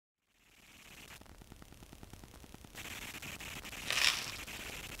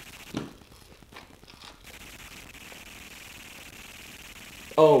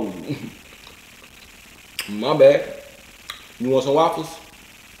Oh, my bad. You want some waffles?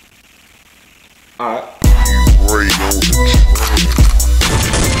 Alright.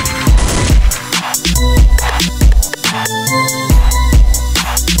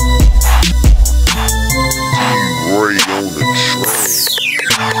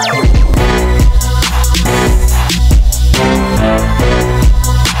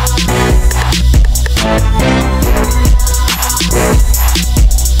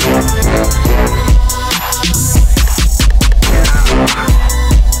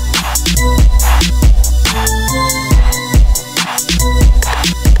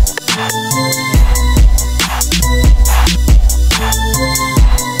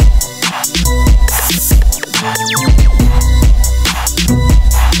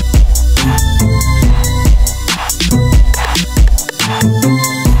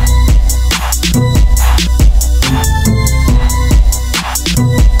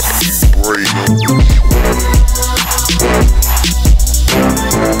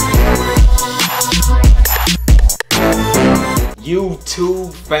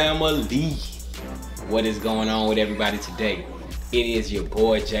 YouTube family, what is going on with everybody today? It is your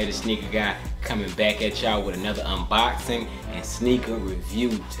boy Jay the Sneaker Guy coming back at y'all with another unboxing and sneaker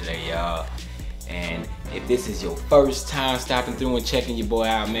review today, y'all. And if this is your first time stopping through and checking your boy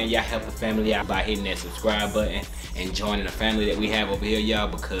out, man, y'all help the family out by hitting that subscribe button and joining the family that we have over here, y'all,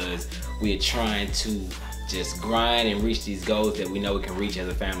 because we are trying to just grind and reach these goals that we know we can reach as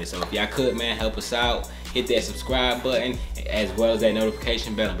a family. So if y'all could, man, help us out, hit that subscribe button as well as that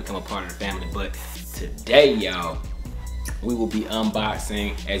notification bell and become a part of the family. But today, y'all, we will be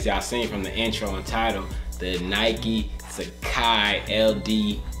unboxing, as y'all seen from the intro and title, the Nike Sacai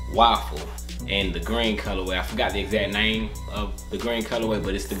LD Waffle in the green colorway. I forgot the exact name of the green colorway,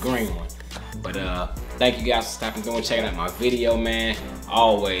 but it's the green one. But thank you guys for stopping through and checking out my video, man.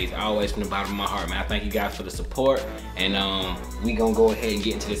 Always from the bottom of my heart, man. I thank you guys for the support. And we gonna go ahead and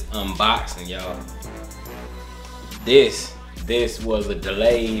get into this unboxing, y'all. This was a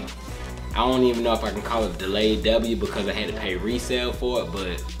delayed, I don't even know if I can call it delayed W because I had to pay resale for it,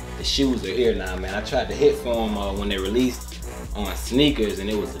 but the shoes are here now, man. I tried to hit for them when they released on sneakers and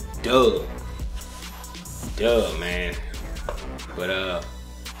it was a dub, man. But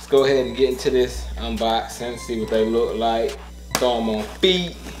let's go ahead and get into this unboxing, see what they look like, throw them on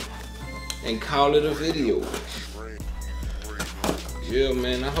feet, and call it a video. Yeah,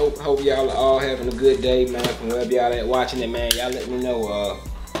 man, I hope y'all are all having a good day, man, from wherever y'all at watching it, man. Y'all let me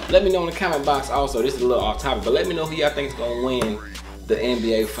know in the comment box also. This is a little off topic, but let me know who y'all think is gonna win the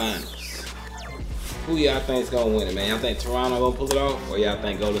NBA Finals. Who y'all think is gonna win it, man? Y'all think Toronto gonna pull it off, or y'all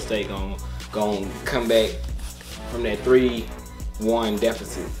think Golden State gonna come back from that 3-1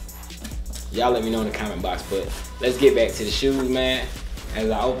 deficit? Y'all let me know in the comment box. But let's get back to the shoes, man. As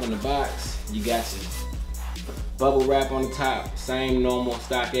I open the box, you got your bubble wrap on the top, same normal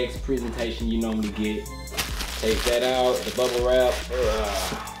StockX presentation you normally get. Take that out, the bubble wrap.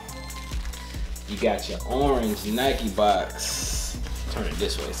 You got your orange Nike box. Turn it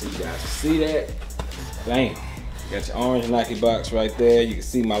this way so you guys can see that. Bam. Got your orange Nike box right there. You can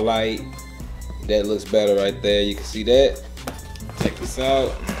see my light. That looks better right there. You can see that. Check this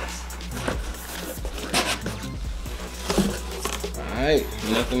out. Alright,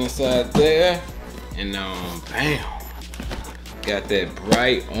 nothing inside there. And bam, got that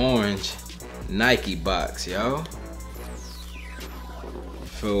bright orange Nike box, y'all.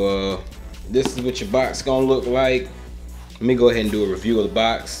 So this is what your box gonna look like. Let me go ahead and do a review of the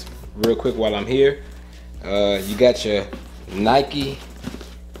box real quick while I'm here. You got your Nike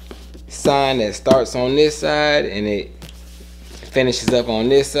sign that starts on this side and it finishes up on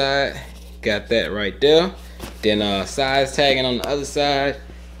this side. Got that right there. Then size tagging on the other side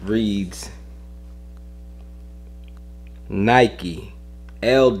reads Nike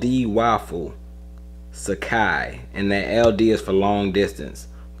LD Waffle Sacai, and that LD is for long distance.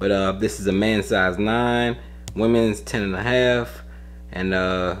 But this is a men's size 9, women's 10.5, and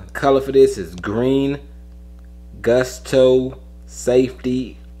color for this is green Gusto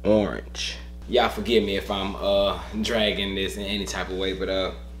Safety Orange. Y'all forgive me if I'm dragging this in any type of way,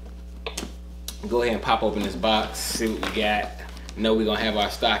 but go ahead and pop open this box, see what we got. Know we're gonna have our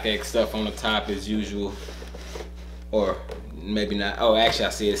StockX stuff on the top as usual. Or maybe not. Oh, actually I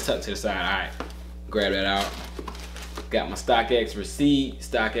see it's tucked to the side. Alright, grab that out. Got my StockX receipt,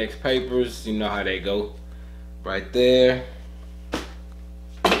 StockX papers, you know how they go. Right there.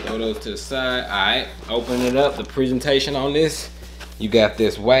 Throw those to the side. Alright, open it up. The presentation on this. You got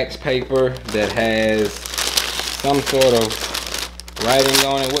this wax paper that has some sort of writing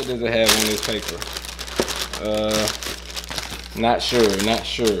on it. What does it have on this paper? Not sure.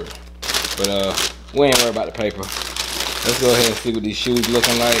 But we ain't worried about the paper. Let's go ahead and see what these shoes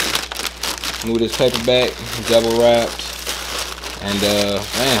looking like. Move this paper back, double wrapped. And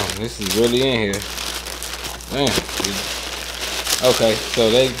man, this is really in here. Man. Okay,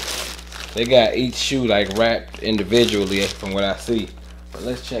 so they got each shoe like wrapped individually from what I see. But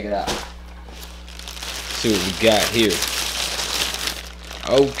let's check it out. See what we got here.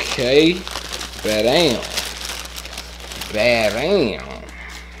 Okay. Bam.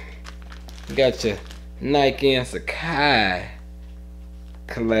 You got your Nike and Sacai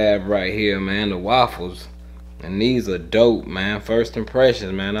collab right here, man. The waffles. And these are dope, man. First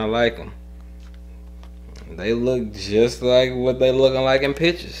impressions, man. I like them. They look just like what they looking like in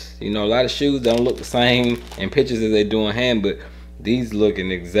pictures. You know, a lot of shoes don't look the same in pictures as they do in hand, but these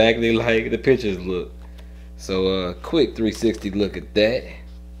looking exactly like the pictures look. So quick 360 look at that.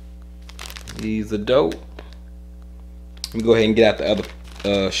 These are dope. Let me go ahead and get out the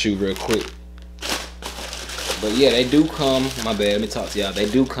other shoe real quick. But yeah, they do come, my bad, let me talk to y'all. They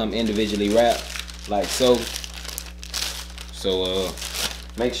do come individually wrapped like so. So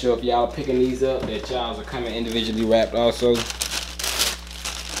make sure if y'all picking these up that y'all are coming individually wrapped also.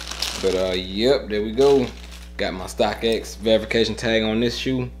 But yep, there we go. Got my StockX verification tag on this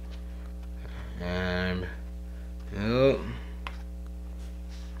shoe. Yep.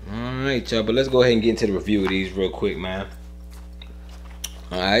 Alright, y'all, but let's go ahead and get into the review of these real quick, man.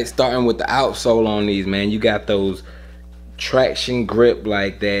 Alright, starting with the outsole on these, man. You got those traction grip,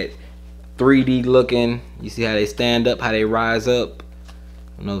 like that 3D looking. You see how they stand up, how they rise up.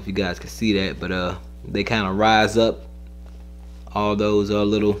 I don't know if you guys can see that, but they kind of rise up. All those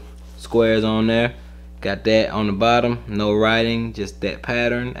little squares on there. Got that on the bottom. No writing, just that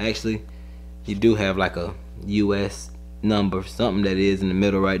pattern. Actually, you do have like a US number, something that is in the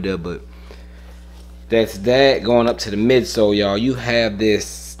middle right there, but that's that. Going up to the midsole, y'all, you have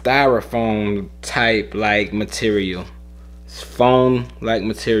this styrofoam type like material. It's foam like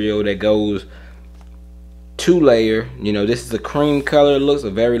material that goes 2-layer. You know, this is a cream color. It looks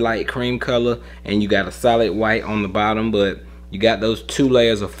a very light cream color, and you got a solid white on the bottom, but you got those 2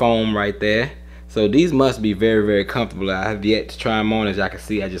 layers of foam right there. So these must be very, very comfortable. I have yet to try them on. As y'all can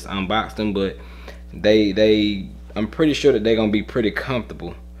see, I just unboxed them, but I'm pretty sure that they're gonna be pretty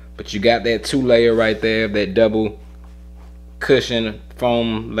comfortable. But you got that 2-layer right there, that double cushion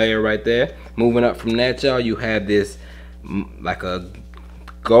foam layer right there. Moving up from that, y'all, you have this like a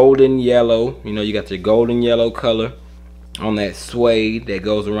golden yellow. You know, you got your golden yellow color on that suede that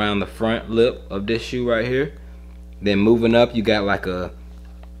goes around the front lip of this shoe right here. Then moving up, you got like an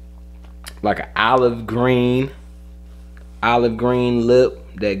olive green lip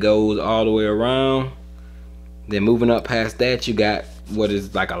that goes all the way around. Then moving up past that, you got what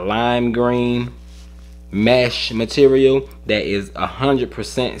is like a lime green mesh material that is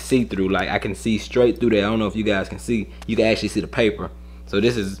 100% see-through. Like I can see straight through that. I don't know if you guys can see. You can actually see the paper. So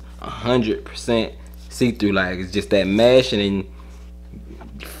this is 100% see-through. Like it's just that mesh and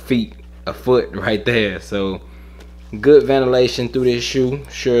then a foot right there. So good ventilation through this shoe.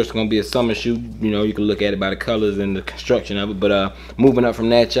 Sure, it's gonna be a summer shoe. You know, you can look at it by the colors and the construction of it. But moving up from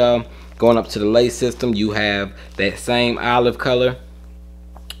that, y'all, going up to the lace system, you have that same olive color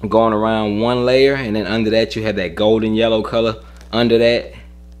going around 1 layer, and then under that you have that golden yellow color under that.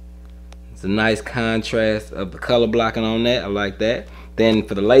 It's a nice contrast of the color blocking on that. I like that. Then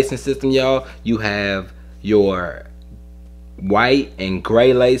for the lacing system, y'all, you have your white and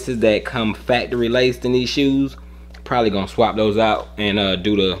gray laces that come factory laced in these shoes. Probably gonna swap those out and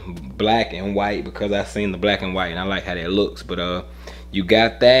do the black and white, because I've seen the black and white and I like how that looks. But you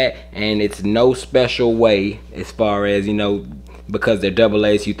got that, and it's no special way as far as, you know, because they're double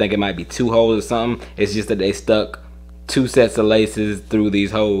lace, you think it might be 2 holes or something. It's just that they stuck 2 sets of laces through these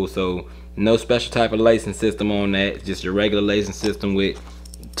holes. So no special type of lacing system on that. It's just your regular lacing system with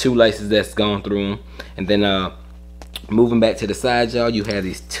 2 laces that's gone through them. And then moving back to the side, y'all, you have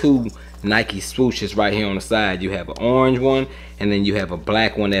these 2 Nike swooshes right here on the side. You have an orange one, and then you have a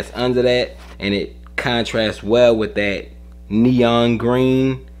black one that's under that, and it contrasts well with that neon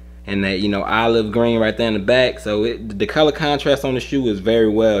green and that, you know, olive green right there in the back. So the color contrast on the shoe is very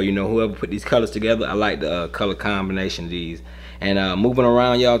well. You know, whoever put these colors together, I like the color combination of these. And moving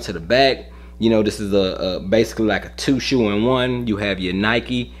around, y'all, to the back, you know, this is basically like a 2 shoe in 1. You have your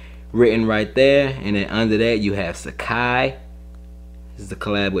Nike written right there, and then under that you have Sacai. This is a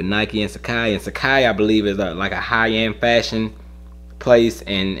collab with Nike and Sacai. And Sacai, I believe, is like a high-end fashion place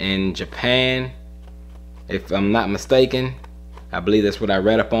in Japan, if I'm not mistaken. I believe that's what I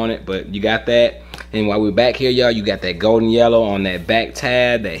read up on it. But you got that. And while we're back here, y'all, you got that golden yellow on that back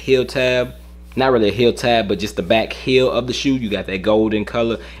tab, that heel tab. not really a heel tab, but just the back heel of the shoe. You got that golden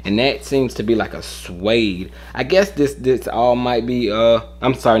color, and that seems to be like a suede. I guess this all might be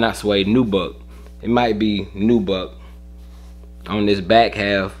I'm sorry, not suede, nubuck. It might be nubuck on this back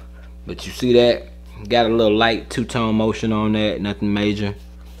half, but you see that got a little light two-tone motion on that, nothing major.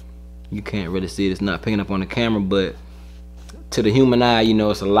 You can't really see it, it's not picking up on the camera, but to the human eye, you know,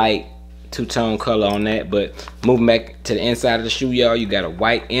 it's a light two-tone color on that. But moving back to the inside of the shoe, y'all, you got a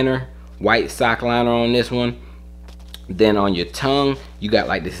white inner, white sock liner on this one. Then on your tongue, you got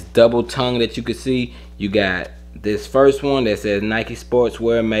like this double tongue that you can see. You got this first one that says Nike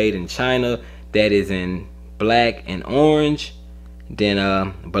Sportswear made in China, that is in black and orange.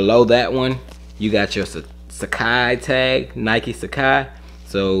 Then below that one, you got your Sacai tag, Nike Sacai.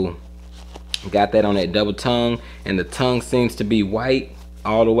 So got that on that double tongue, and the tongue seems to be white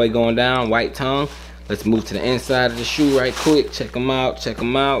all the way going down, white tongue. Let's move to the inside of the shoe right quick. Check them out, check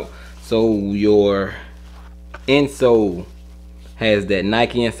them out. So your insole has that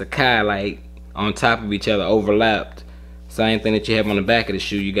Nike and Sacai like on top of each other, overlapped. Same thing that you have on the back of the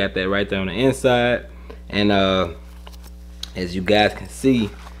shoe, you got that right there on the inside. And as you guys can see,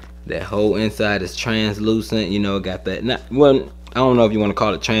 that whole inside is translucent. You know, got that, not, well, I don't know if you want to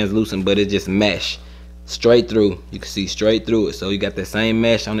call it translucent, but it's just mesh straight through. You can see straight through it. So you got that same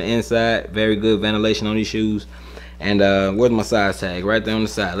mesh on the inside. Very good ventilation on these shoes. And where's my size tag? Right there on the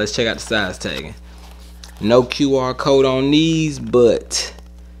side. Let's check out the size tagging. No QR code on these, but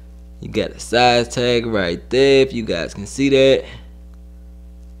you got the size tag right there, if you guys can see that.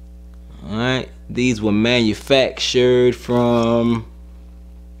 Alright, these were manufactured from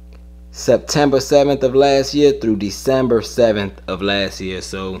September 7th of last year through December 7th of last year.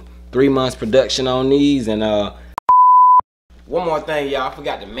 So 3 months production on these. And one more thing, y'all, I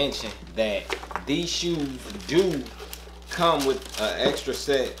forgot to mention that these shoes do come with an extra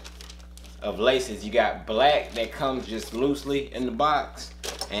set of laces. You got black that comes just loosely in the box,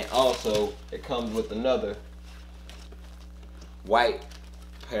 and also it comes with another white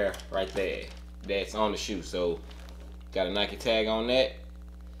pair right there that's on the shoe. So got a Nike tag on that.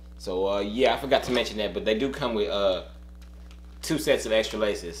 So yeah, I forgot to mention that, but they do come with 2 sets of extra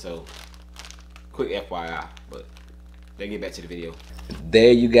laces. So quick FYI, but let's get back to the video.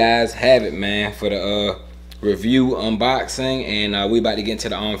 There you guys have it, man, for the review unboxing. And we about to get into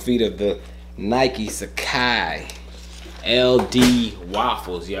the on feet of the Nike Sacai LD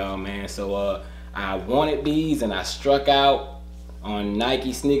Waffles, y'all, man. So I wanted these, and I struck out on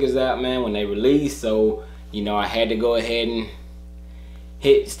Nike sneakers out, man, when they released. So you know, I had to go ahead and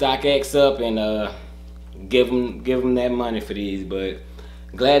hit StockX up and give them that money for these. But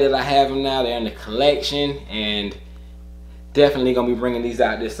glad that I have them now. They're in the collection, and definitely gonna be bringing these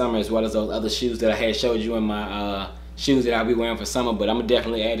out this summer, as well as those other shoes that I had showed you in my shoes that I'll be wearing for summer. But I'm gonna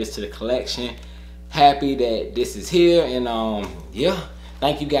definitely add this to the collection. Happy that this is here. And yeah,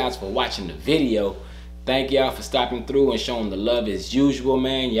 thank you guys for watching the video. Thank y'all for stopping through and showing the love as usual,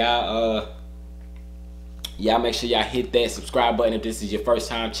 man. Y'all make sure y'all hit that subscribe button if this is your first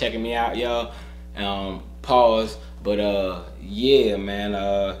time checking me out, y'all. Pause. But yeah, man,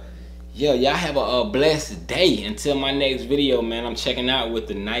 yeah, y'all have a blessed day. Until my next video, man, I'm checking out with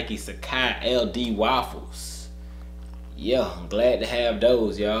the Nike Sacai LD Waffles. Yeah, I'm glad to have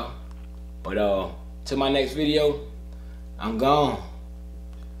those, y'all. But till my next video, I'm gone.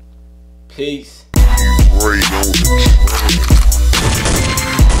 Peace.